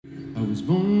was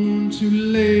born too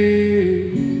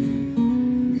late.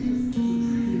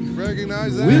 You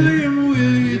recognize that? William,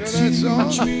 You know that song?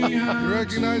 teach me You how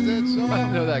recognize that song?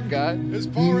 I know that guy. It's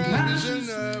Paul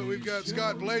Rasmussen. We've got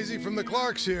Scott Blasey from the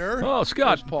Clarks here. Oh,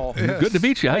 Scott. There's Paul. Good to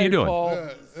meet you. How you doing? Paul.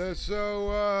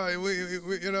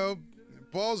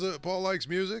 Paul likes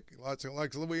music.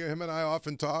 Him and I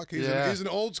often talk. He's an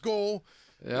old school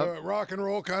rock and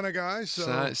roll kind of guy.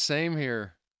 So Same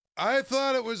here. I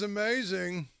thought it was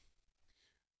amazing.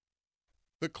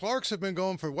 The Clarks have been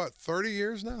going for, 30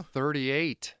 years now?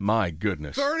 38. My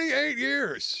goodness. 38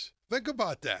 years. Think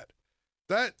about that.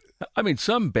 I mean,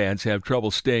 some bands have trouble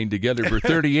staying together for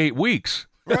 38 weeks.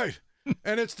 Right.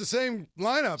 And it's the same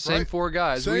lineup, Same right? four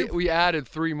guys. Same- We added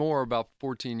 3 more about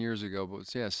 14 years ago, but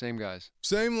same guys.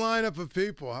 Same lineup of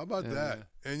people. How about that?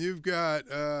 And you've got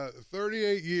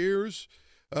 38 years,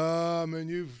 and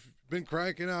you've been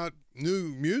cranking out new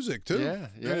music, too. Yeah,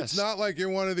 And it's not like you're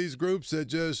one of these groups that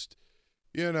just,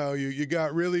 you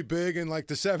got really big in like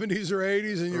the 70s or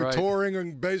 80s and you're touring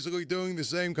and basically doing the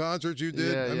same concerts you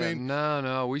did.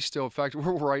 No. We still, in fact,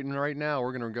 we're writing right now.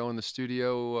 We're going to go in the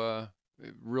studio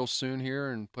real soon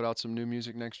here and put out some new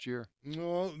music next year.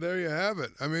 Well, there you have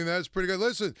it. I mean, that's pretty good.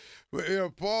 Listen,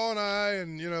 Paul and I,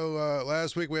 and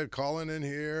last week we had Colin in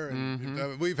here,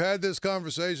 and we've had this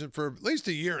conversation for at least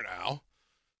a year now.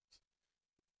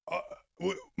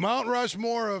 Mount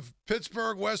Rushmore of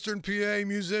Pittsburgh, Western PA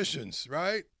musicians,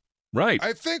 right? Right.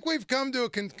 I think we've come to a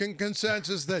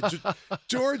consensus that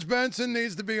George Benson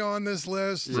needs to be on this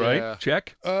list. Yeah. Right.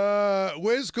 Check.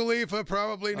 Wiz Khalifa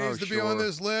probably needs to be on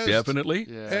this list. Definitely.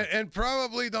 Yeah. And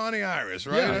probably Donnie Iris,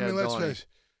 right? Yeah, I mean, let's Donnie. face it.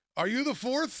 Are you the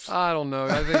fourth? I don't know.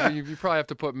 I think you probably have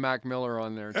to put Mac Miller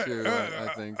on there too. I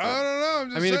think. I don't know.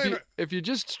 I'm just saying. if you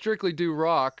just strictly do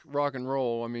rock and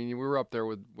roll, I mean, we were up there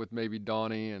with maybe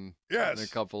Donnie and a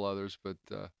couple others, but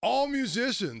all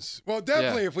musicians. Well,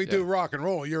 definitely if we do rock and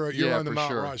roll, you're on the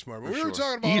Mount Rushmore. But we were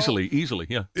talking about easily,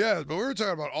 yeah. Yeah, but we were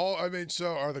talking about all. I mean,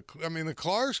 the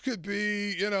Clarks could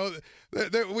be.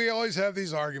 We always have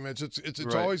these arguments.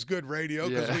 It's always good radio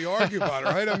because we argue about it,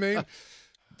 right? I mean.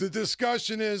 The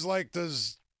discussion is like,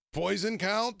 does Poison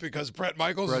count because Bret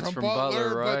Michaels is from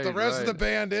Butler, but the rest of the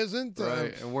band isn't?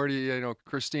 Right. And where do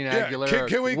Christina Aguilera?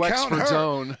 Can we count her?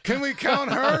 Zone. Can we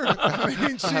count her? I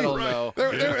mean, I don't know.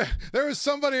 There was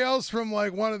somebody else from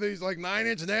like one of these like 9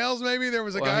 Inch Nails. Maybe there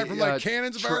was a guy from like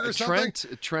Cannonsburg or something.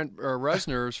 Trent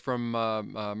Reznor's from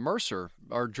Mercer.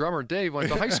 Our drummer Dave went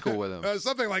to high school with him.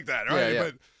 Something like that, right?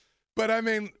 Yeah. But I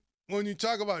mean, when you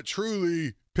talk about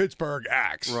truly Pittsburgh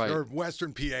acts or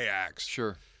Western PA acts.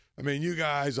 Sure. I mean, you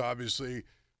guys obviously,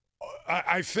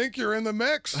 I think you're in the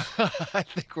mix. I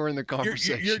think we're in the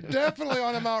conversation. You're definitely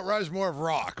on the Mount Rushmore of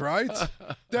rock, right?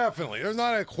 Definitely. There's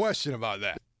not a question about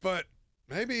that. But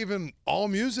maybe even all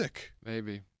music.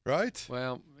 Maybe. Right?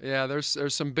 Well, yeah, there's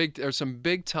some big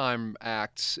time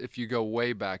acts if you go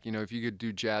way back. If you could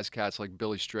do jazz cats like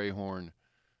Billy Strayhorn.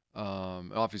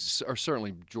 Obviously, or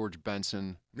certainly George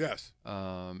Benson. Yes.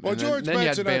 George Benson. Then you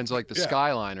had bands like the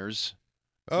Skyliners.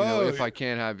 If I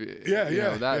can't have you.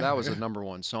 That was a number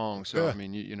one song. So I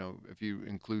mean, if you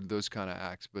include those kind of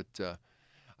acts, but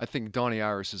I think Donnie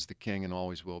Iris is the king and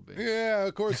always will be. Yeah,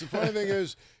 of course. The funny thing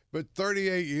is, but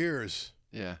 38 years.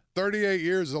 Yeah. 38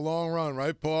 years is a long run,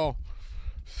 right, Paul?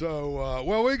 So,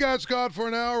 we got Scott for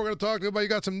an hour. We're going to talk about, you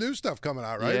got some new stuff coming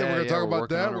out, right? Yeah, and we're going to talk about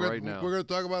that. We're going to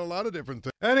talk about a lot of different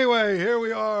things. Anyway, here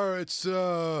we are. It's,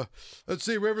 let's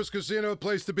see, Rivers Casino, a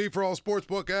place to be for all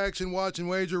sportsbook action. Watch and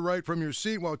wager right from your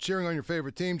seat while cheering on your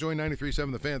favorite team. Join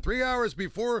 93.7 The Fan 3 hours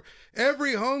before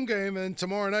every home game. And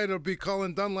tomorrow night, it'll be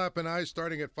Cullen Dunlap and I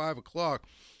starting at 5 o'clock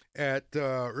at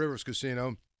Rivers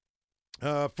Casino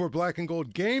for Black and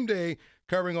Gold Game Day,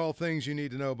 covering all things you need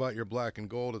to know about your black and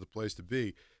gold at the place to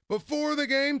be. Before the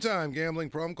game time, gambling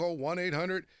problem, call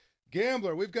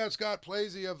 1-800-GAMBLER. We've got Scott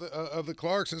Blasey of the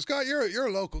Clarks. And Scott, you're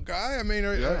a local guy. I mean,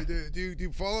 do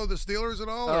you follow the Steelers at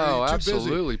all? Or are you too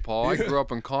absolutely, busy? Paul. I grew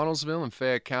up in Connellsville in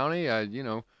Fayette County. I,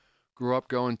 grew up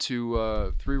going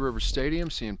to Three Rivers Stadium,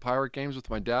 seeing Pirate games with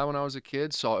my dad when I was a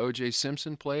kid. Saw O.J.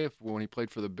 Simpson play when he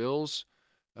played for the Bills.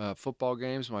 Football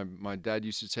games. My dad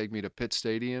used to take me to Pitt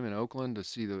Stadium in Oakland to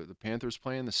see the Panthers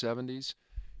play in the 70s.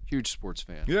 Huge sports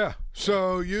fan. Yeah.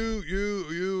 So you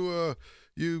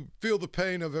feel the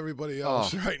pain of everybody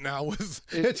else right now.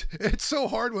 It's so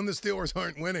hard when the Steelers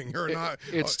aren't winning or not.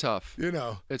 It's tough.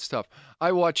 It's tough.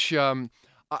 I watch.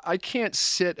 I can't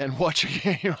sit and watch a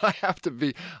game. I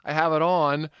have it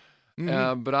on.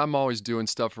 But I'm always doing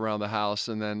stuff around the house,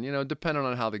 and then, depending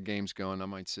on how the game's going, I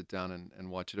might sit down and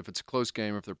watch it. If it's a close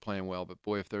game, if they're playing well, but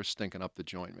boy, if they're stinking up the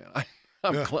joint, man,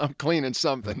 I'm cleaning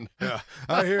something. Yeah,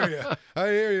 I hear you. I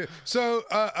hear you. So,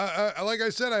 like I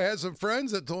said, I had some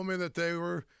friends that told me that they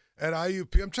were at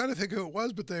IUP. I'm trying to think who it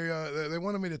was, but they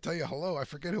wanted me to tell you hello. I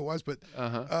forget who it was, but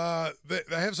they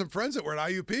have some friends that were at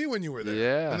IUP when you were there.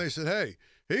 Yeah. And they said, hey,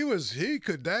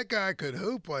 that guy could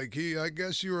hoop. Like I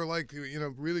guess you were like,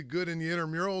 really good in the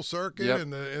intramural circuit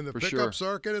and the pickup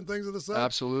circuit and things of the sort.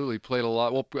 Absolutely. Played a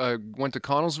lot. Well, I went to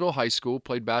Connellsville High School,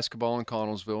 played basketball in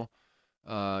Connellsville.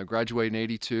 Graduated in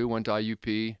 82, went to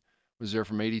IUP, was there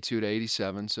from 82 to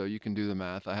 87, so you can do the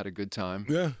math. I had a good time.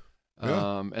 Yeah.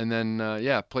 And then,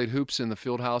 played hoops in the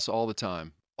field house all the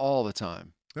time. All the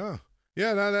time. Oh.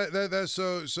 Yeah, no, that's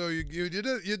so you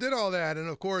did all that, and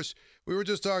of course we were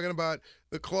just talking about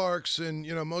the Clarks, and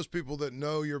most people that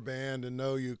know your band and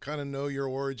know you kind of know your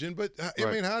origin. But I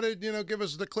mean, how did give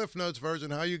us the Cliff Notes version?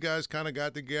 How you guys kind of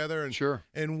got together, and sure,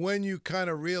 and when you kind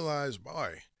of realized,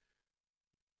 boy,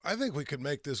 I think we could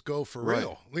make this go for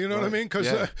real. You know what I mean?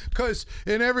 Because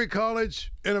in every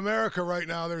college in America right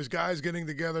now, there's guys getting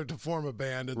together to form a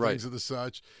band and things of the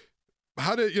such.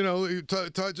 How did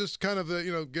just kind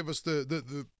of give us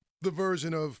the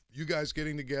version of you guys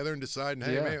getting together and deciding,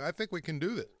 hey, man, I think we can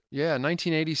do this. Yeah,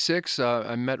 1986,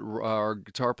 I met our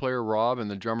guitar player Rob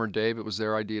and the drummer Dave. It was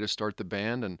their idea to start the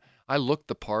band, and I looked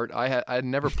the part. I'd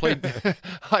never played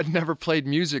I'd never played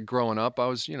music growing up. I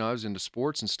was into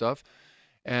sports and stuff,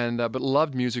 and but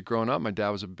loved music growing up. My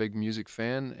dad was a big music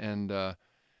fan, and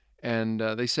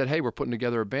they said, hey, we're putting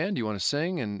together a band. Do you want to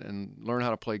sing and learn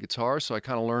how to play guitar? So I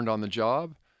kind of learned on the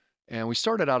job. And we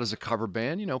started out as a cover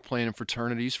band, playing in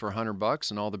fraternities for $100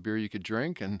 and all the beer you could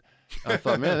drink. And I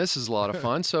thought, man, this is a lot of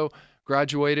fun. So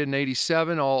graduated in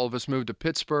 87. All of us moved to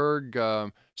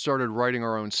Pittsburgh, started writing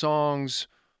our own songs,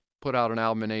 put out an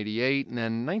album in 88. And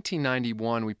then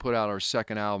 1991, we put out our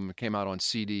second album. It came out on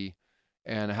CD.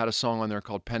 And I had a song on there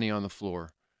called Penny on the Floor.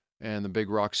 And the big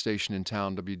rock station in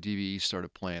town, WDVE,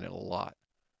 started playing it a lot,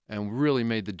 and really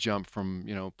made the jump from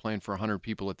playing for 100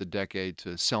 people at the Decade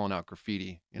to selling out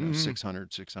graffiti,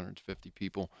 650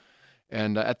 people.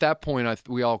 And at that point,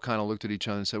 we all kind of looked at each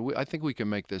other and said, I think we can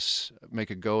make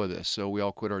a go of this. So we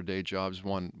all quit our day jobs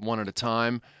one at a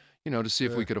time, to see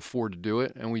if we could afford to do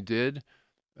it, and we did.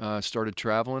 Started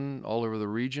traveling all over the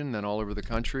region, then all over the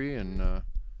country, and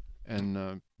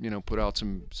put out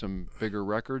some bigger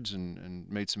records and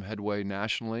made some headway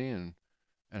nationally and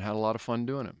had a lot of fun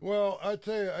doing it. Well, I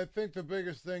tell you, I think the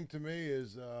biggest thing to me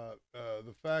is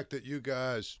the fact that you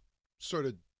guys sort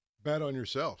of bet on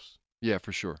yourselves. Yeah,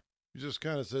 for sure. You just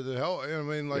kind of said, the hell, I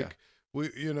mean, like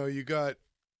you got,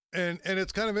 and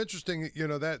it's kind of interesting,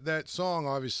 that song.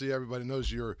 Obviously, everybody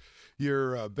knows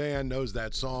your band knows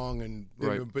that song, and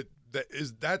but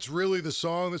that's really the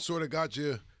song that sort of got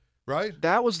you. Right?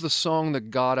 That was the song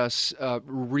that got us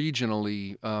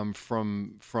regionally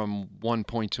from one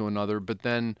point to another. But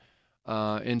then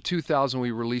in 2000,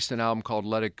 we released an album called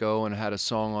Let It Go and had a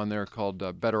song on there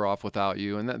called Better Off Without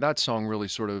You. And that song really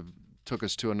sort of took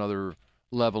us to another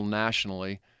level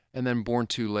nationally. And then Born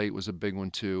Too Late was a big one,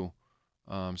 too.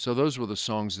 So those were the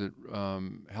songs that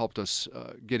helped us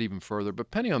get even further.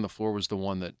 But Penny on the Floor was the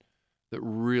one that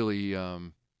really,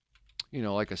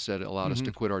 like I said, allowed us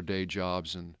to quit our day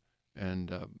jobs and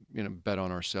bet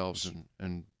on ourselves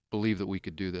and believe that we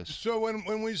could do this. So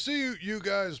when we see you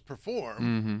guys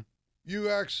perform, you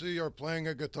actually are playing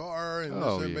a guitar. And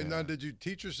now, did you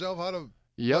teach yourself how to?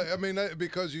 Yep. I mean,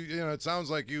 because it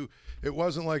sounds like it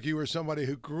wasn't like you were somebody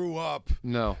who grew up.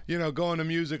 No. Going to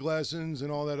music lessons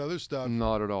and all that other stuff.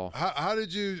 Not at all. How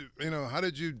did you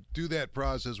do that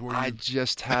process? I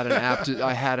just had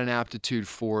an aptitude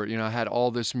for it. I had all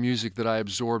this music that I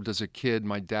absorbed as a kid.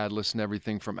 My dad listened to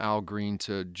everything from Al Green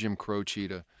to Jim Croce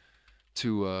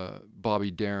to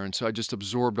Bobby Darin. So I just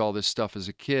absorbed all this stuff as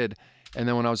a kid. And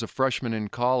then when I was a freshman in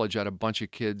college, I had a bunch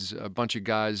of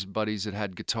guys, buddies that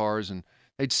had guitars, and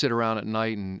they'd sit around at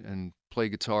night and play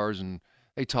guitars, and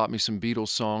they taught me some Beatles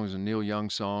songs and Neil Young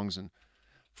songs. And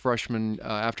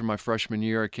after my freshman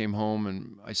year, I came home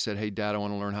and I said, hey, Dad, I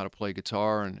want to learn how to play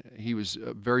guitar. And he was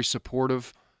very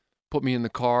supportive, put me in the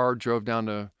car, drove down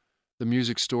to the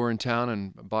music store in town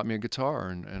and bought me a guitar.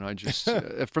 And I just,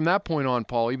 from that point on,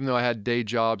 Paul, even though I had day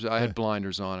jobs, I had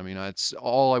blinders on. I mean, that's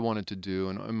all I wanted to do.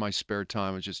 And in my spare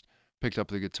time, I just picked up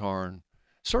the guitar and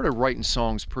started writing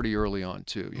songs pretty early on,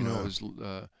 too. It was,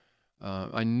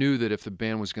 I knew that if the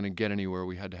band was going to get anywhere,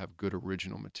 we had to have good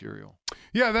original material.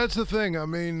 Yeah, that's the thing. I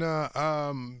mean,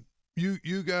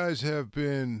 you guys have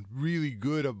been really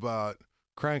good about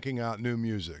cranking out new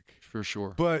music. For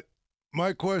sure. But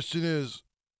my question is,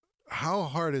 how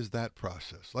hard is that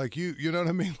process? Like, you know what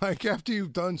I mean? Like, after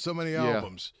you've done so many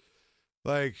albums,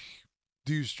 like,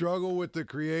 Do you struggle with the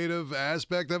creative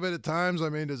aspect of it at times? I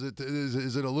mean, is it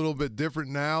a little bit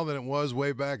different now than it was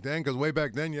way back then? Because way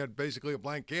back then you had basically a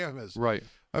blank canvas. Right.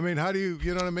 I mean, how do you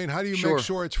know what I mean? How do you Sure. make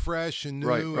sure it's fresh and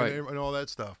new Right. and all that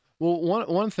stuff? Well,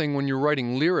 one thing when you're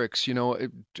writing lyrics,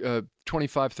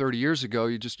 25, 30 years ago,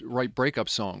 you just write breakup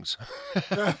songs.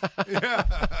 Yeah.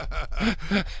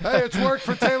 Hey, it's worked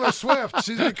for Taylor Swift.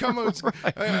 She's become a.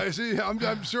 See,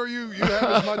 I'm sure you have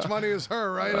as much money as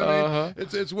her, right? I mean,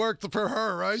 it's worked for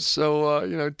her, right?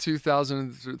 So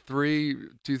 2003,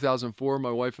 2004,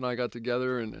 my wife and I got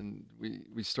together and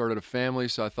we started a family.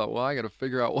 So I thought, well, I got to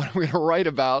figure out what I'm going to write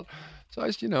about. So I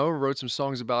just wrote some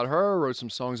songs about her, wrote some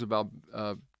songs about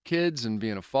kids and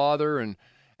being a father, and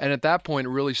at that point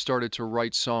really started to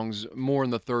write songs more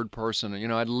in the third person.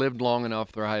 I'd lived long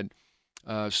enough that I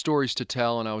had stories to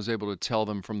tell, and I was able to tell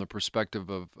them from the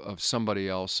perspective of somebody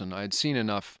else, and I had seen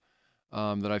enough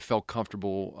that I felt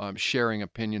comfortable sharing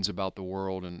opinions about the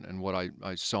world and what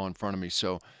I saw in front of me.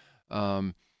 So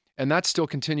and that still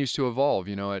continues to evolve.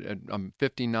 I'm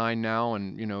 59 now,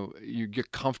 and you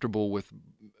get comfortable with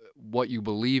what you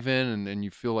believe in, and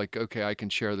you feel like, okay, I can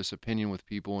share this opinion with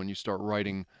people, and you start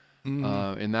writing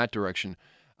in that direction.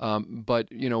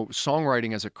 But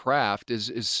songwriting as a craft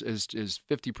is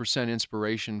 50%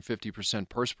 inspiration, 50%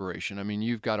 perspiration. I mean,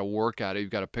 you've got to work at it. You've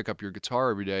got to pick up your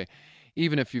guitar every day,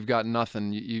 even if you've got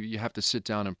nothing. You have to sit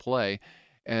down and play.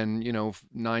 And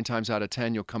 9 times out of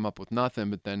 10 you'll come up with nothing,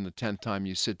 but then the 10th time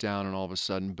you sit down and all of a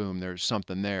sudden, boom, there's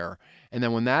something there. And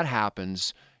then when that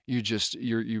happens,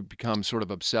 you become sort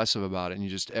of obsessive about it, and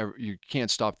you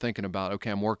can't stop thinking about, okay,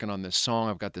 I'm working on this song,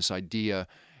 I've got this idea,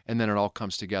 and then it all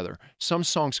comes together. Some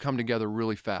songs come together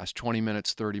really fast, 20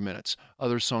 minutes, 30 minutes.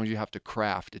 Other songs you have to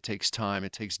craft. It takes time.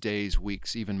 It takes days,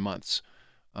 weeks, even months.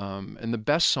 And the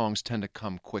best songs tend to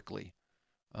come quickly.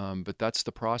 But that's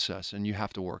the process, and you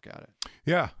have to work at it.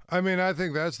 Yeah. I mean, I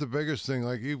think that's the biggest thing.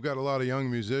 Like, you've got a lot of young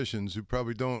musicians who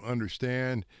probably don't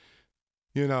understand.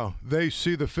 They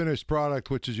see the finished product,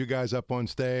 which is you guys up on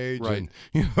stage Right.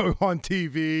 and, on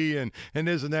TV and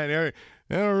this and that area.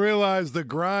 They don't realize the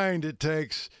grind it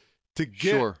takes to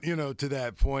get, Sure. To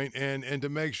that point and to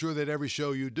make sure that every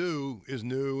show you do is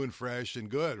new and fresh and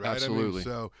good, right? Absolutely. I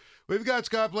mean, so we've got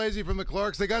Scott Blasey from the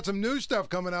Clarks. They got some new stuff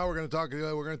coming out. We're going to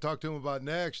talk to him about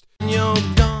next. You're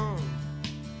gone,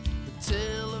 the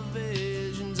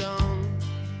television's on.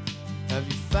 Have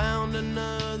you found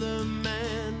another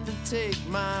man to take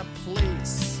my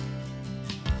place?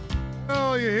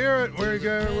 Oh, you hear it. We're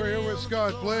here with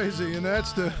Scott Blasey, and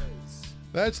that's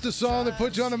the song that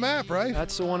put you on the map, right?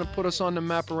 That's the one that put us on the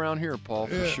map around here, Paul,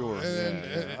 for sure.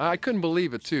 I couldn't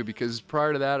believe it, too, because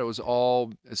prior to that, it was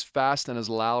all as fast and as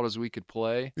loud as we could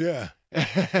play. Yeah.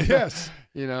 Yes.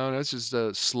 And it's just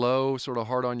a slow, sort of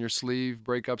hard-on-your-sleeve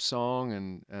breakup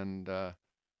song, and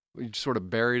we sort of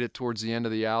buried it towards the end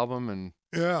of the album, and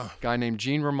Yeah. a guy named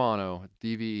Gene Romano at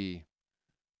DVE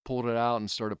pulled it out and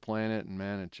started playing it, and,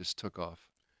 man, it just took off.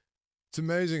 It's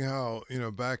amazing how,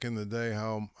 back in the day,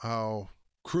 how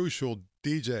crucial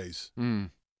DJs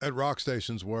at rock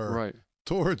stations were Right.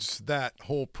 towards that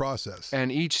whole process. And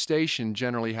each station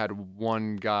generally had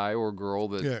one guy or girl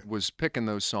that was picking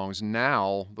those songs.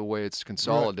 Now, the way it's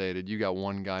consolidated, you got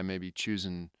one guy maybe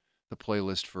choosing the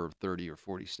playlist for 30 or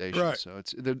 40 stations. Right. So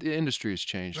it's the industry has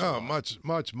changed. a Oh, lot.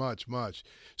 much.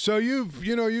 So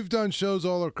you've done shows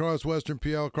all across Western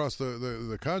PL, across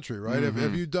the country, right?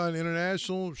 Have you done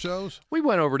international shows? We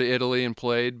went over to Italy and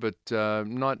played, but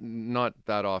not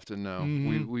that often.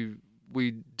 No,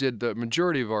 we did the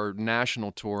majority of our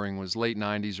national touring was late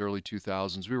 '90s, early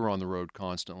 2000s. We were on the road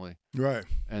constantly. Right.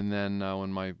 And then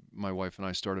when my wife and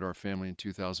I started our family in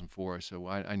 2004, I said,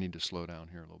 well, I need to slow down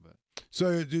here a little bit. So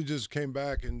you just came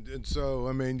back, and so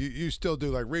I mean, you still do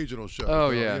like regional shows. Oh,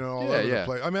 though, yeah. all Yeah, over yeah. the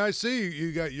place. I mean, I see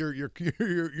you got your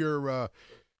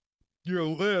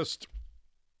list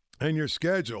and your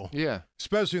schedule. Yeah.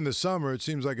 Especially in the summer, it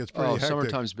seems like it's pretty hectic.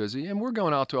 Summertime's busy, and we're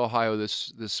going out to Ohio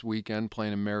this weekend,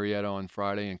 playing in Marietta on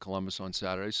Friday and Columbus on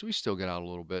Saturday. So we still get out a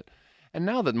little bit. And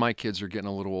now that my kids are getting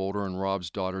a little older, and Rob's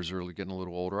daughters are getting a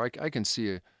little older, I can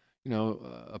see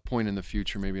a point in the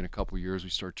future, maybe in a couple of years, we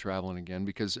start traveling again.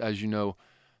 Because as you know,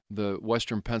 the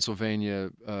Western Pennsylvania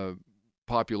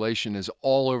population is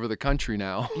all over the country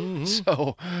now.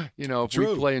 So, if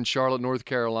we play in Charlotte, North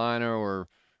Carolina, or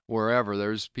wherever,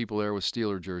 there's people there with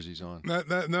Steeler jerseys on.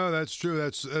 No, that's true.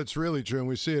 That's really true, and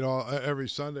we see it all every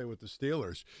Sunday with the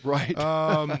Steelers. Right.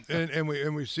 And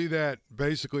we see that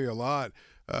basically a lot.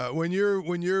 When you're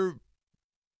when you're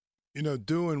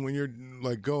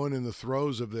like going in the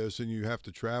throes of this, and you have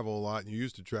to travel a lot, and you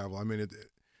used to travel. I mean,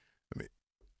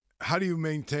 how do you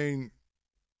maintain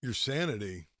your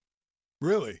sanity?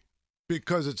 Really?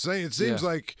 because it seems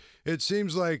like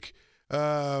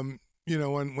when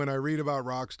I read about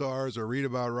rock stars or read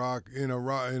about rock,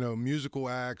 musical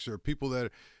acts or people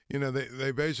that,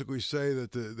 they basically say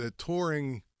that the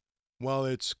touring, while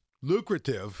it's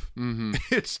lucrative,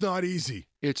 it's not easy.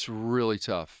 It's really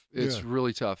tough. It's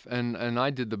really tough. And I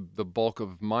did the bulk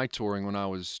of my touring when I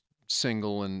was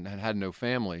single and had no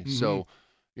family. So,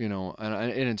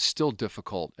 and it's still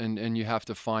difficult. And you have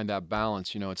to find that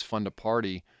balance. It's fun to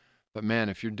party, but man,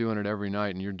 if you're doing it every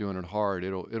night and you're doing it hard,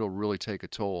 it'll really take a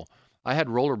toll. I had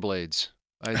rollerblades.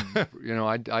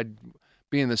 I'd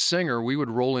being the singer, we would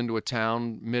roll into a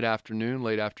town mid-afternoon,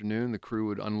 late afternoon. The crew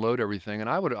would unload everything, and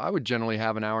I would generally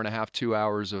have an hour and a half, 2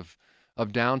 hours of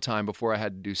downtime before I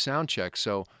had to do sound checks.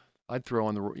 So I'd throw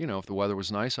on if the weather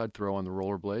was nice, I'd throw on the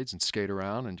rollerblades and skate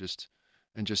around and just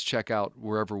check out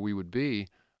wherever we would be.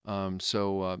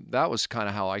 So that was kind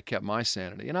of how I kept my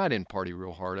sanity. And I didn't party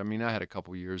real hard. I mean, I had a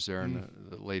couple years there in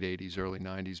the late 80s, early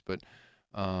 90s, but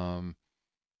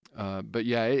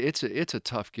yeah, it's a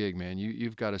tough gig, man.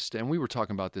 You've got to stay. And we were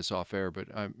talking about this off air, but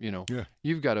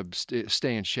you've got to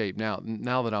stay in shape now.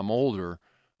 Now that I'm older,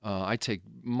 I take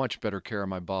much better care of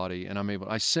my body, and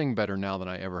I sing better now than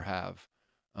I ever have.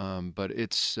 But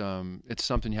it's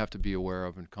something you have to be aware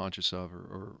of and conscious of,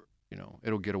 or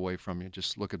it'll get away from you.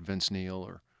 Just look at Vince Neil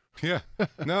or. Yeah,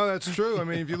 no, that's true. I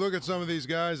mean, if you look at some of these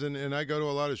guys, and I go to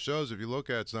a lot of shows, if you look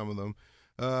at some of them.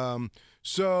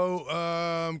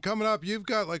 Coming up, you've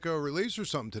got like a release or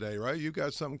something today, right? You've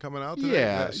got something coming out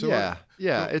today.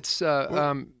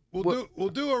 We'll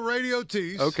do a radio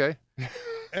tease. Okay.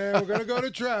 And we're gonna go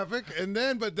to traffic, and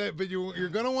then but you're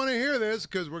gonna want to hear this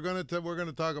because we're gonna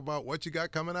talk about what you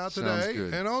got coming out today,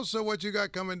 and also what you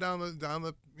got coming down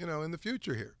the in the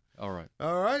future here. All right.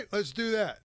 Let's do that.